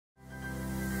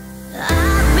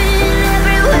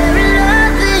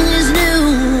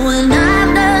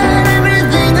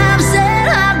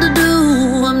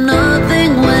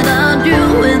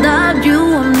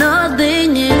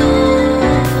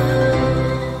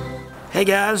Hey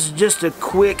guys, just a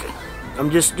quick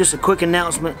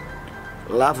announcement.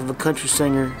 Life of a Country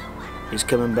Singer is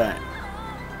coming back.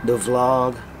 The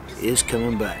vlog is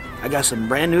coming back. I got some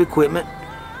brand new equipment,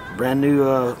 brand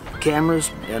new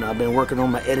cameras, and I've been working on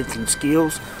my editing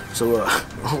skills. So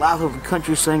Life of a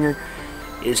Country Singer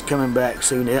is coming back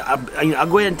soon. I'll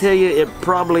go ahead and tell you, it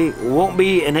probably won't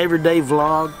be an everyday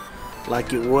vlog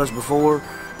like it was before.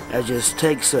 It just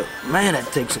takes up, man, it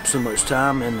takes up so much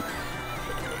time, and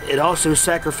it also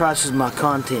sacrifices my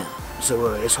content.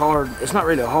 So it's hard. It's not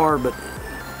really hard, but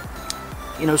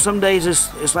you know, some days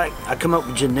it's like I come up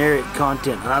with generic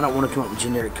content, and I don't want to come up with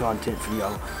generic content for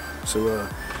y'all. So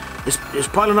it's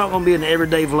probably not going to be an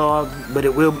everyday vlog, but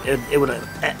it will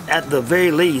at the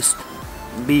very least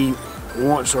be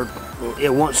once a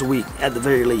week at the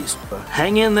very least.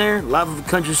 Hang in there. Life of a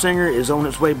Country Singer is on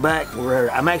its way back.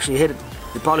 Where I'm actually headed.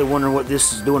 You're probably wondering what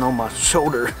this is doing on my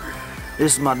shoulder.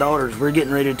 This is my daughter's. We're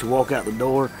getting ready to walk out the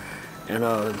door and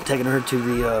taking her to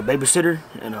the babysitter,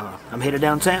 and I'm headed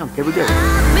downtown. Here we go.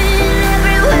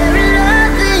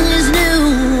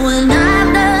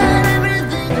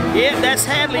 Yeah, that's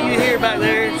Hadley you hear back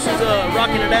there. She's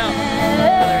rocking it out.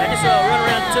 I just run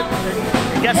around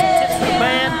and got some tips for the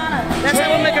band. That's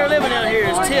how we make our living out here,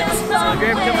 is tips. So if you're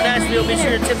ever coming to Nashville, be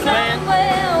sure to tip the band.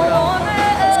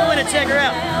 Let's go in and check her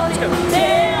out. Let's go.